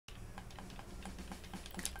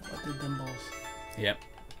The dimples. Yep.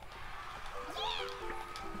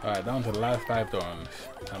 Alright, down to the last 5 turns.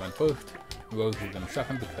 I'm in first, Rose is in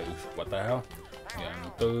second because what the hell? Yeah,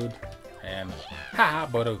 in third, and haha,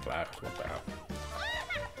 Birdo's last, what the hell?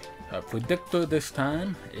 Our predictor this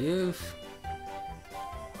time is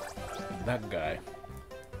that guy.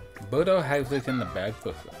 Birdo has this in the bag for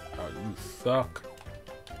you suck.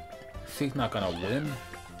 She's not gonna win.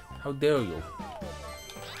 How dare you?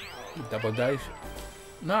 You double dice.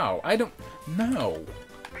 No, I don't. No.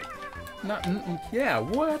 Not. Yeah,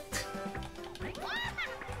 what?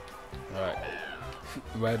 Alright.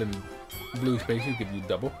 Red and blue spaces give you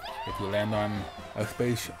double. If you land on a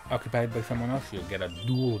space occupied by someone else, you'll get a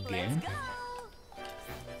dual game.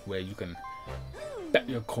 Where you can bet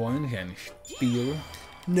your coins and steal.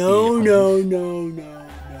 No, no, no, no,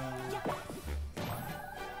 no.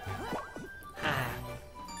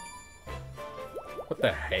 What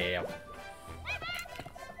the hell?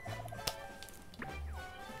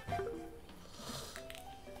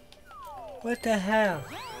 What the hell?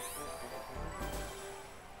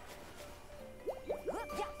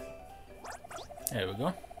 There we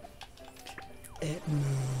go. It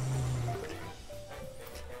moved.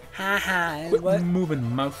 Haha, Quit what?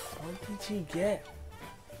 moving, mouse. What did she get?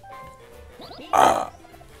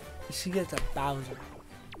 She gets a Bowser.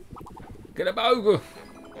 Get a Bowser.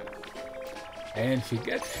 And she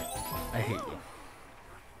gets. I hate you.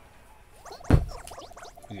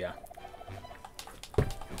 Yeah.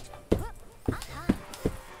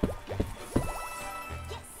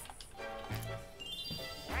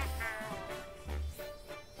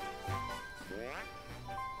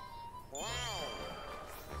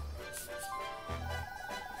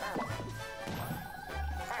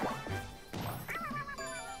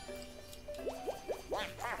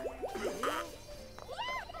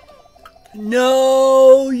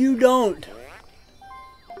 No, you don't.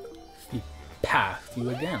 He passed you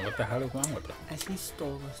again. What the hell is wrong with her? And she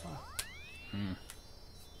stole the star.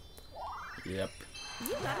 Yep.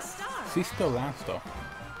 You got a star. She's still last though.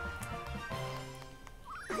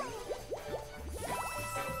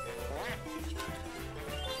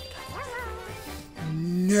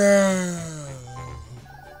 No.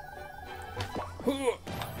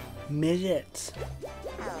 Midgets.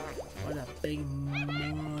 What a big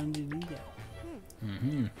moron did you get?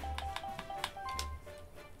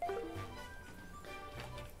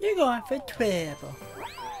 You're going for triple.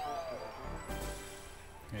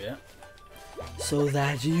 Yeah. So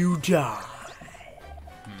that you die.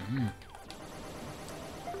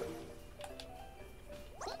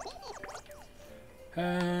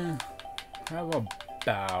 How about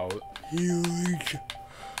Huge.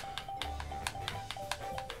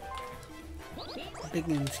 Big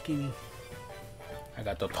and skinny. I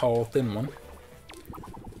got the tall, thin one.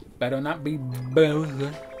 Better not be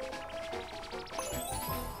Bowser.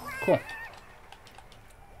 Cool.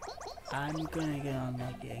 I'm gonna get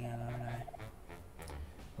unlucky again, aren't I?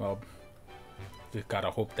 Well, just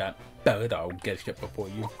gotta hope that Birdo gets it before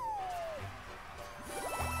you.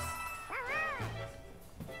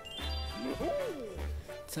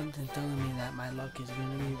 Something's telling me that my luck is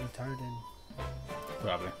gonna be retarded.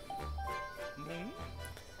 Probably.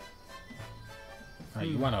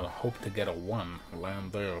 You wanna hope to get a 1,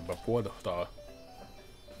 land there before the star.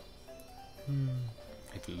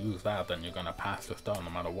 If you use that, then you're gonna pass the star no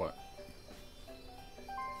matter what.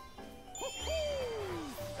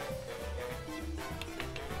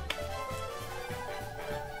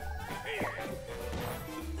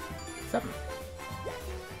 Seven.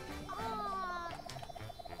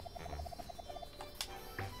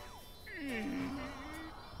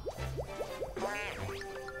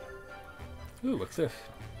 Ooh, what's this?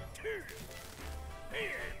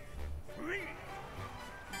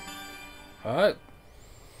 Alright.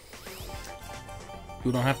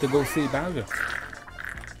 You don't have to go see Bowser.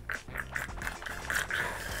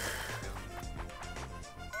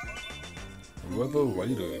 River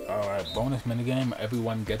Raiders. Alright, bonus minigame,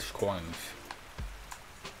 everyone gets coins.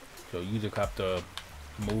 So you just have to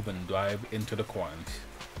move and drive into the coins.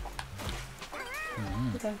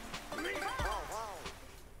 Okay.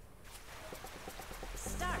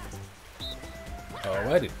 Start.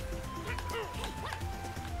 Alrighty.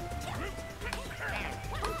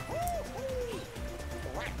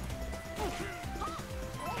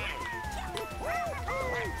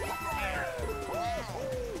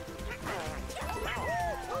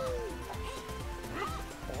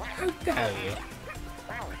 How dare you?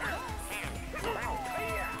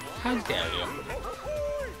 How dare you?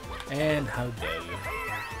 And how dare you?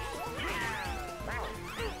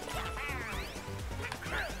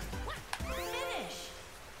 Finish.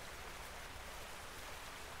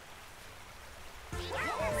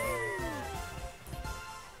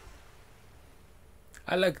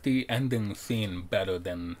 I like the ending scene better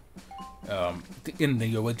than in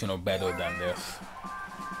the original better than this,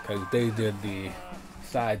 because they did the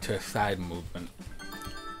side to side movement.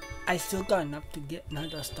 I still got enough to get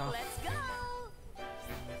another stuff. Let's go.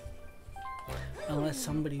 Unless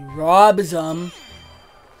somebody robs them.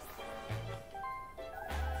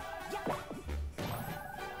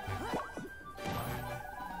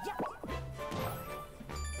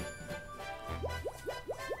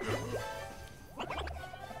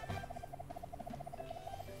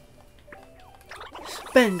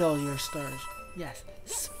 Spend all your stars. Yes,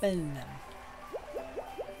 spend them.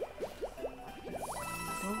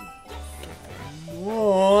 Don't get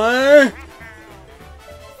more.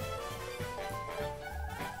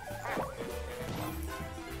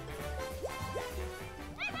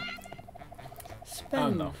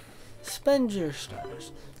 Spend them. Spend your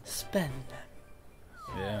stars. Spend them.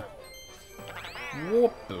 Yeah.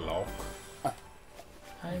 Warp block.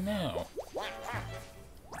 I know.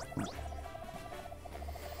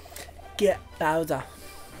 Get Bowser.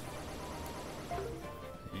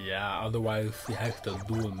 Yeah, otherwise he has to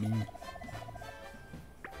duel me.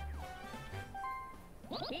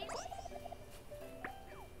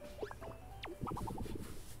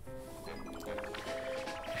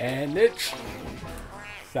 And it's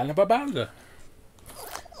son of a Bowser.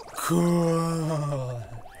 Cool.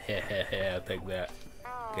 I'll take that.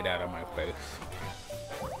 Get out of my face.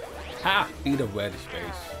 Ha! Eat a red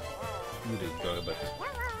space. You deserve it.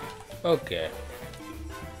 Okay.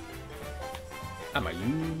 I'ma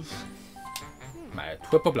use my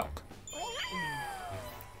triple block.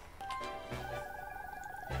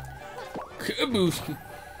 Kabooski.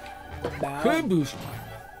 Kabooski.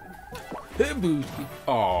 Kabooski.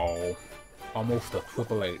 Oh. Almost a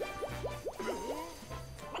triple 8.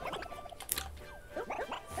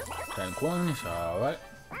 10 coins, alright.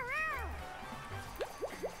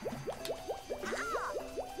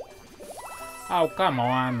 Oh, come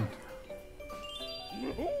on.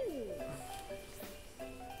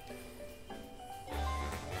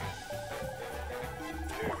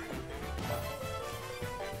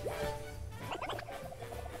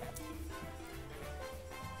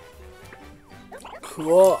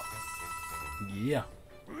 Cool. Yeah.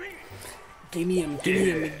 Gimme him, gimme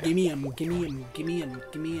him, gimme him, gimme him, gimme him,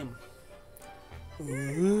 gimme him.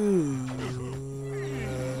 Ooh.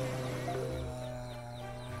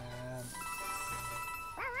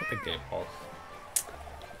 Get the game off.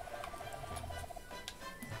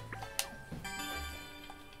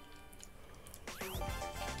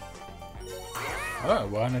 Oh,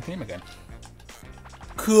 we're on the team again.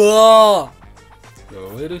 Cool.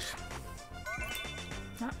 Go with us.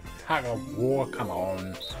 Tag of war, come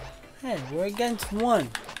on. Hey, we're against one.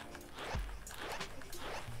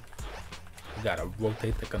 You gotta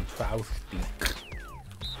rotate the control stick.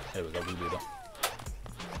 There we go, we did it.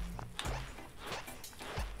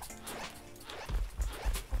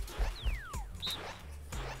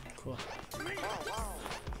 Cool.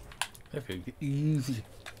 That feels easy.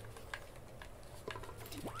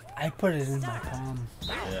 I put it in my palm.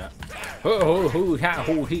 Yeah. Ho ho ho ha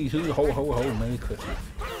ho he ho ho ho ho, Merry Christmas.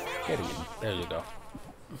 Get it. There you go.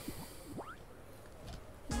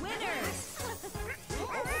 Winners.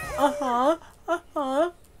 Uh-huh.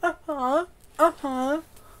 Uh-huh. Uh-huh. Uh-huh.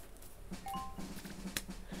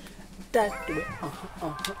 That's the way. Uh-huh.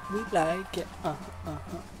 Uh-huh. We like it. Uh-huh.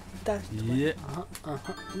 Uh-huh. That's the way. Yeah. Uh-huh.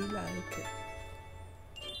 Uh-huh. We like it.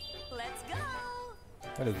 Let's go.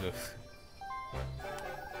 What is this?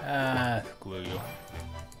 Ah, screw you.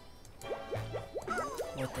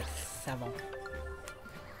 What the 7?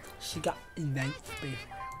 She got a night space.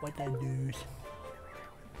 What the news?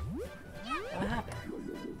 What happened?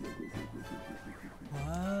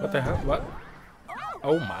 What the hell? What?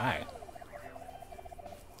 Oh my.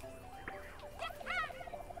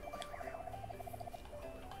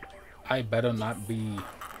 I better not be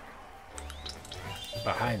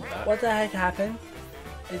behind that. What the heck happened?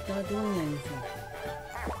 It's not doing anything.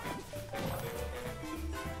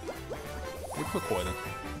 It's recording.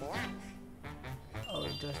 Oh,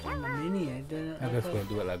 just in the mini. It didn't. I guess we'll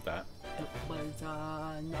do it like that. It was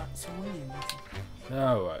not showing anything.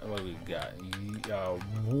 Alright, what do we got?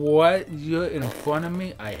 What? You're in front of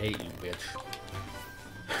me? I hate you, bitch.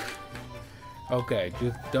 Okay,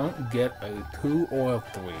 just don't get a 2 or a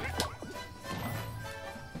 3.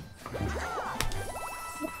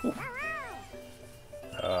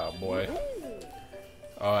 Oh boy.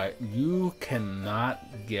 Alright, you cannot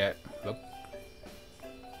get. Look.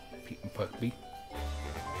 B.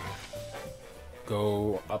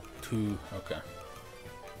 Go up to. Okay.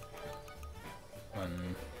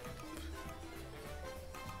 1.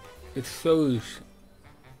 It shows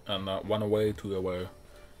and one away, 2 away.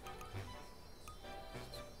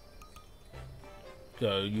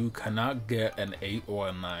 So you cannot get an 8 or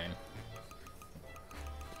a 9.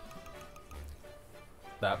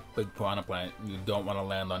 That big piranha plant, you don't want to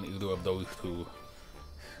land on either of those 2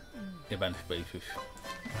 event spaces.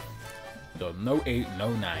 So no 8,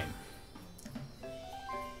 no 9.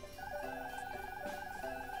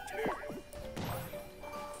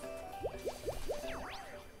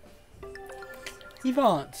 You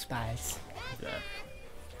want spice? Yeah.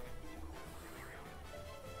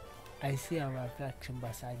 I see a reflection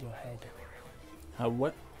beside your head.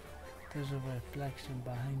 What? There's a reflection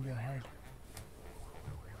behind your head.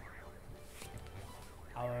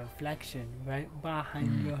 A reflection right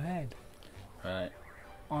behind your head. Right.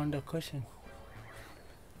 On the cushion.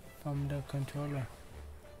 From the controller.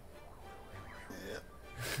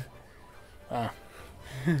 Ah.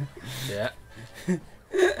 Yeah.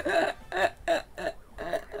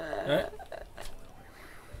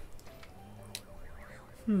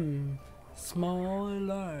 Small or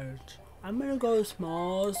large? I'm gonna go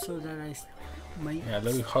small so that might. Yeah,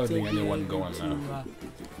 there's hardly anyone going to, now.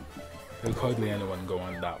 There's hardly anyone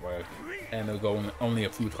going that way. And there's only a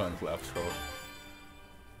few turns left, so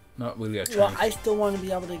not really a chance. Well, I still want to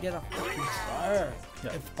be able to get a fucking star,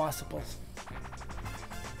 Yeah. if possible.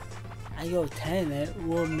 I go 10, it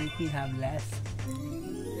will make me have less.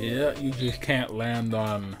 Yeah, you just can't land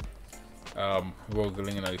on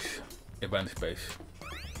Rosalina's event space.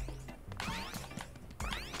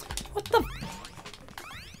 What the?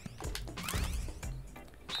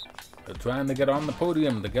 They're trying to get on the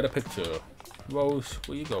podium to get a picture. Rose,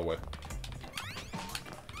 where you go with?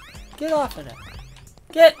 Get off of it.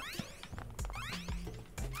 Get!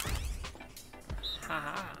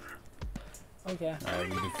 Haha. Okay.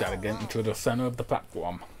 We just gotta get into the center of the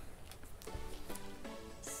platform.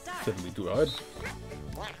 Shouldn't be too hard.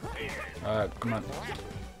 Alright, come on.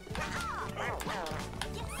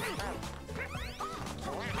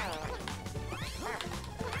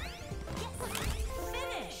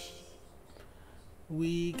 Finish.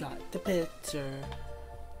 We got the picture.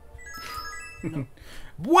 No.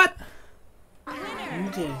 What? You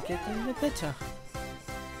didn't get in the picture.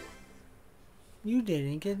 You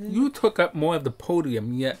didn't get in. You took up more of the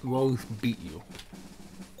podium, yet Rose beat you.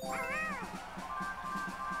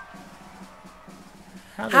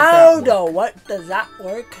 How the what does that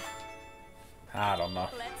work? I don't know.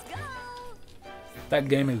 Let's go. That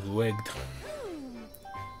game is rigged.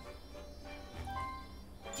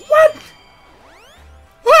 What?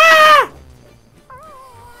 Ah!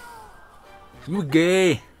 You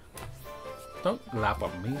gay. Don't laugh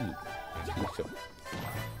at me. You should.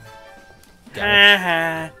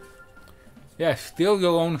 Yeah, steal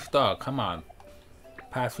your own star. Come on.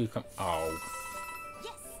 Pass you come. Oh.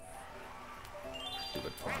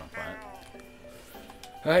 Stupid piranha plant.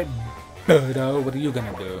 Alright, Birdo, what are you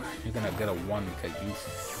gonna do? You're gonna get a 1 because you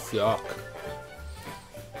suck.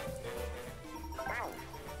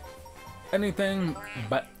 Anything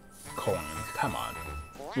but coins. Come on.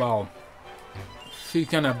 Well, she's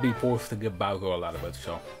gonna be forced to give Bowser a lot of it,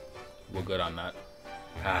 so we're good on that.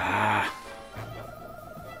 Ah.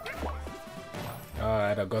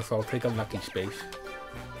 Alright, I guess I'll take a lucky space.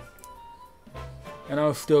 And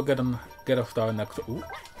I'll still get a star next to. Ooh.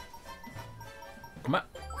 Come on.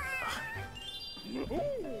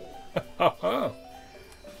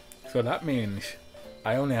 So that means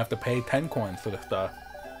I only have to pay 10 coins for the star.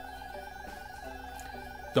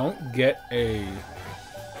 Don't get a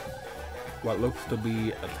what looks to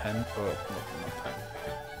be a 10 or not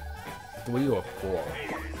 10. 3 or 4.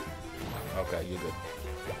 Okay, you're good.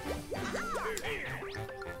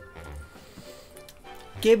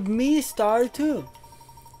 Give me a star too.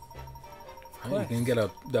 Oh, you can get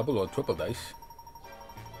a double or triple dice.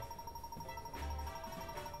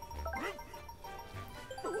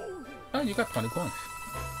 Oh, you got 20 coins.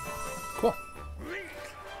 Cool.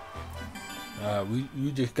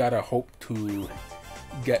 You just gotta hope to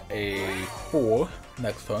get a 4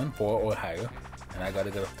 next turn, 4 or higher, and I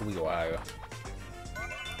gotta get a 3 or higher.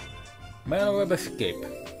 Manner of escape.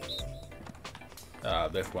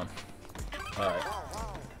 This one. Alright.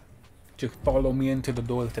 Just follow me into the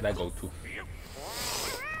doors that I go to.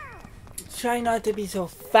 Try not to be so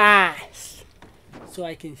fast, so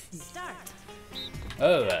I can see. Start.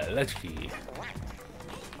 Alright, let's see.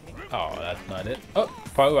 Oh, that's not it. Oh,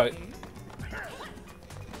 far right.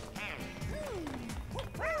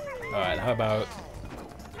 Alright, how about...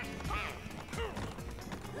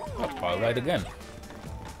 Oh, far right again.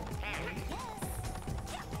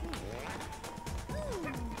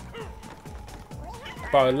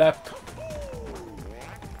 Far left.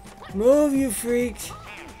 Move, you freaks!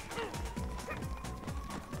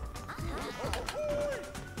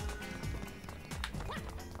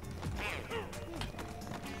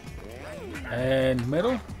 And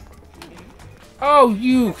middle. Oh,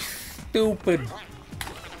 you stupid.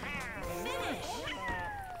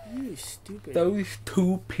 You stupid. Those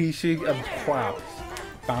two pieces of crap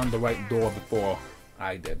found the right door before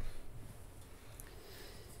I did.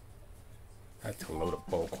 That's a load of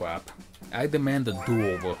bull crap. I demand a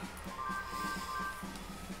do-over.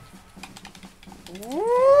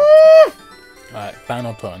 Alright,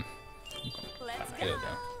 final turn. Let's Hit it go.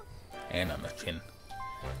 down. And on the chin.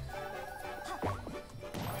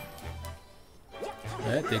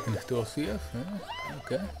 Yeah, they can still see us. Yeah,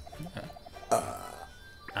 okay. Yeah.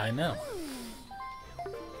 I know.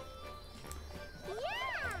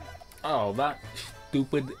 Oh, that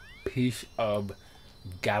stupid piece of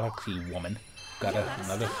galaxy woman got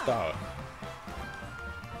another star.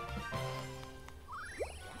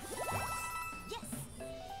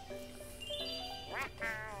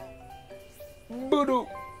 Birdo.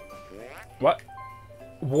 What?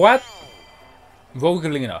 What?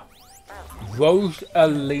 Rosalina.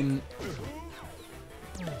 Rosalina.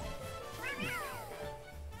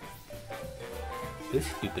 This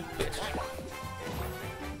stupid bitch.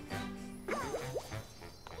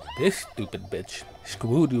 This stupid bitch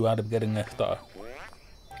screwed you out of getting a star.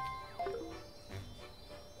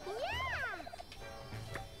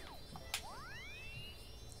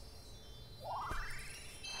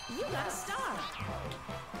 You got a star.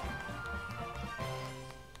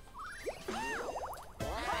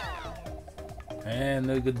 And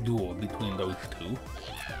there's a duel between those two.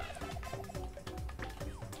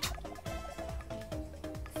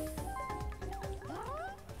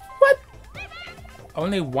 What?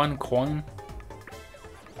 Only one coin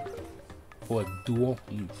for a duel?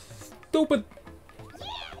 You stupid!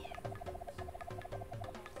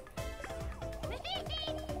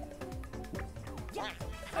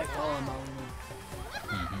 I call him out.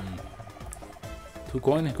 2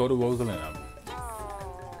 coins, go to Rosalina.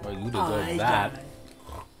 Well, you deserve that. died.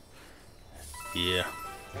 Yeah.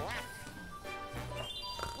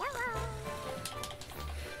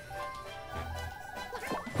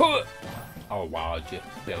 Huh. Oh wow, just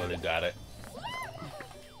barely got it.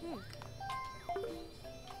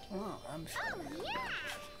 Oh, I'm screwed.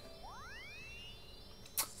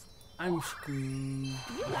 I'm screwed.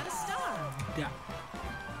 You got a star. Yeah.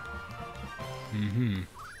 Mm-hmm.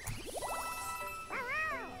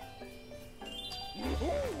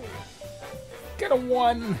 Get a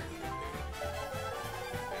 1.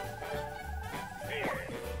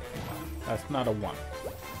 That's not a 1.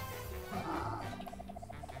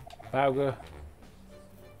 Bowser,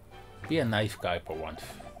 be a nice guy for once.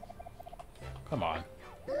 Come on.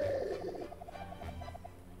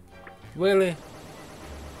 Really?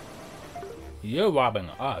 You're robbing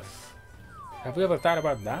us. Have you ever thought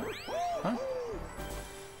about that? Huh?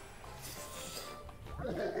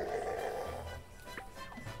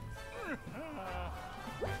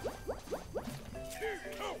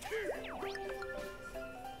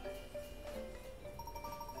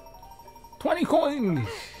 $20 coins!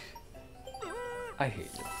 I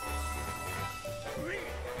hate you.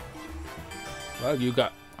 Well, you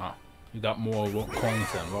got more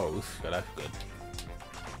coins than Rose, so that's good.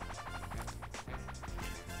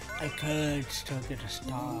 I could still get a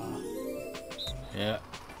star. Yeah.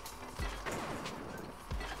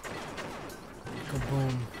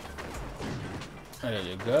 Kaboom. There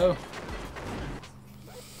you go.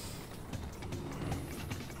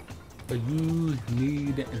 But you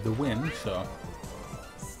need the win, so.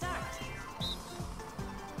 Start.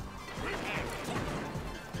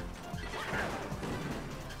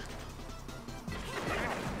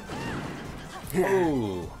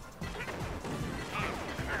 Oh.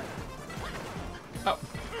 Oh,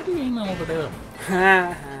 what are you aiming over there?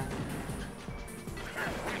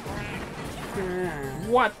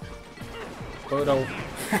 What? Birdo.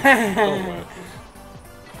 Oh,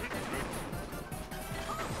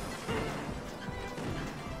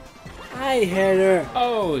 I hit her.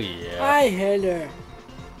 oh yeah. I hit her.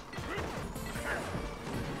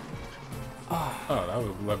 Oh, that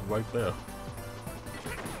was left right there.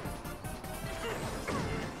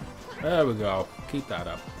 There we go. Keep that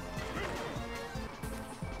up.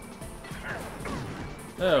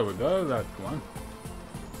 There we go. That's one.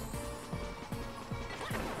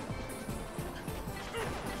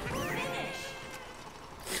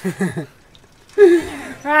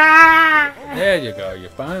 There you go. You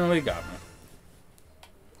finally got me.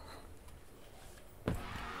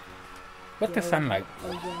 What's the sunlight?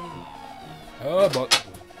 Oh boy.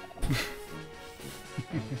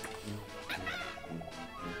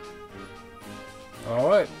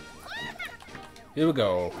 Alright. Here we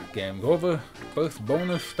go. Game's over. First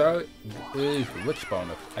bonus star is which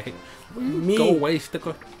bonus? I hate. Me. Go away,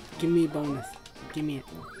 sticker. Give me bonus. Give me it.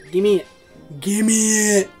 Give me it. Give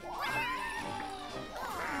me it.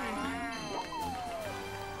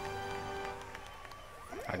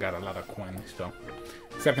 I got a lot of coins, so.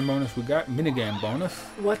 Second bonus we got minigame bonus.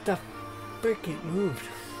 What the frick? It moved.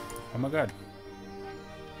 Oh my god.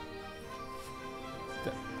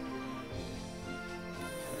 There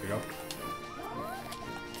we go.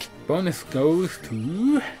 Bonus goes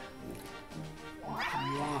to.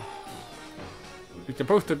 Wow. It's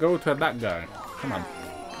supposed to go to that guy. Come on.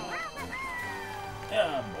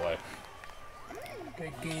 Yeah, boy.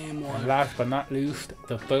 Good game, And one. last but not least,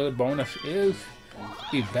 the third bonus is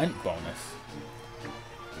event bonus.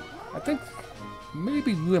 I think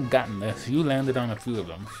maybe you have gotten this. You landed on a few of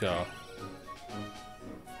them, so.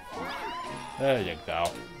 There you go.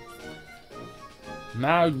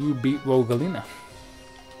 Now you beat Rosalina.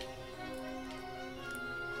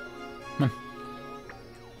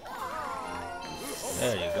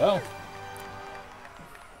 There you go.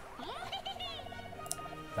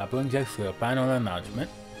 That brings us to the final announcement.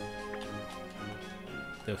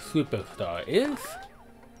 The superstar is...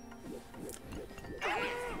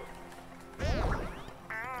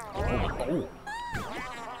 Oh.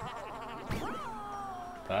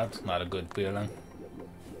 That's not a good feeling.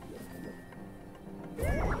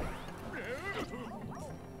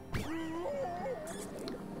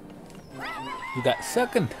 You got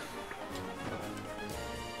second.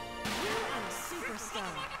 I'm a superstar.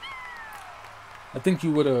 I think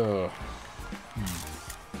you would have.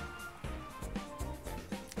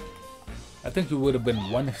 I think you would have been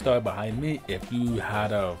 1 star behind me if you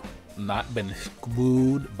had not been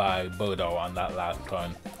screwed by Birdo on that last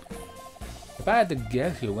turn. If I had to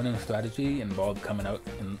guess, your winning strategy involved coming out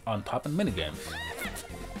on top in minigames.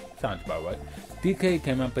 Sounds about right. DK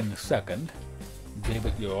came up in second, gave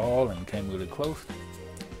it your all and came really close.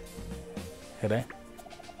 Today,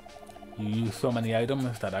 you used so many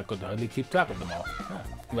items that I could hardly keep track of them all. Yeah,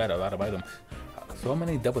 you had a lot of items. So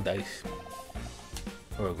many double dice.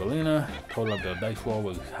 Rosalina, total of the dice roll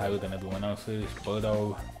was higher than everyone else's.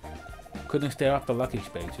 Birdo couldn't stay off the lucky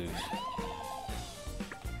spaces.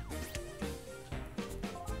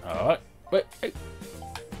 Alright, wait, hey.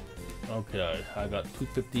 Okay, I got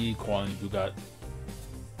 250 coins, you got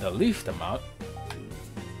the least amount.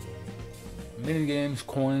 Minigames,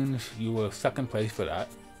 coins, you were second place for that.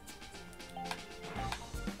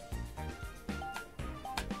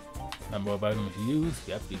 Number of items used,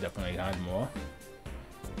 yep, you definitely had more.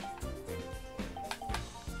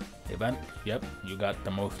 Event, yep, you got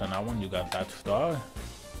the most on that one, you got that star.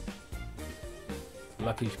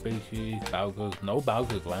 Lucky species, Bowser's, no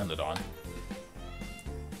Bowser's landed on.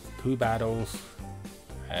 2 battles,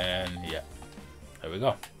 and yeah, there we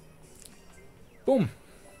go. Boom!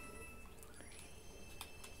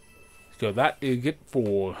 So that is it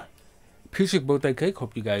for Pierce's birthday cake.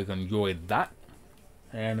 Hope you guys enjoyed that.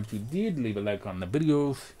 And if you did, leave a like on the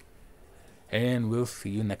videos. And we'll see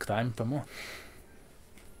you next time for more.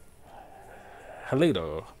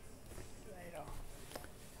 Hello.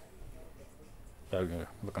 There we go.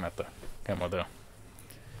 Looking at the camera there.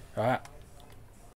 Alright.